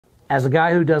As a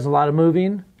guy who does a lot of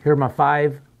moving, here are my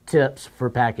 5 tips for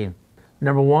packing.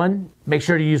 Number 1, make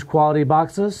sure to use quality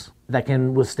boxes that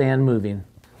can withstand moving.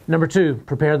 Number 2,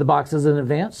 prepare the boxes in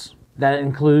advance. That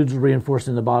includes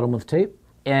reinforcing the bottom with tape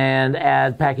and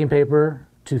add packing paper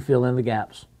to fill in the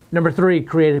gaps. Number 3,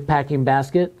 create a packing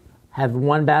basket. Have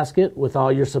one basket with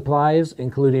all your supplies,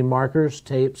 including markers,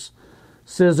 tapes,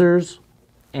 scissors,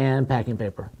 and packing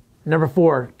paper. Number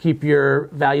 4, keep your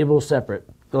valuables separate.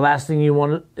 The last thing you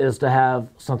want is to have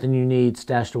something you need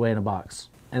stashed away in a box.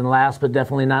 And last but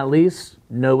definitely not least,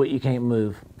 know what you can't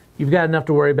move. You've got enough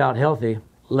to worry about healthy,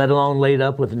 let alone laid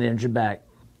up with an injured back.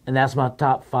 And that's my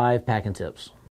top 5 packing tips.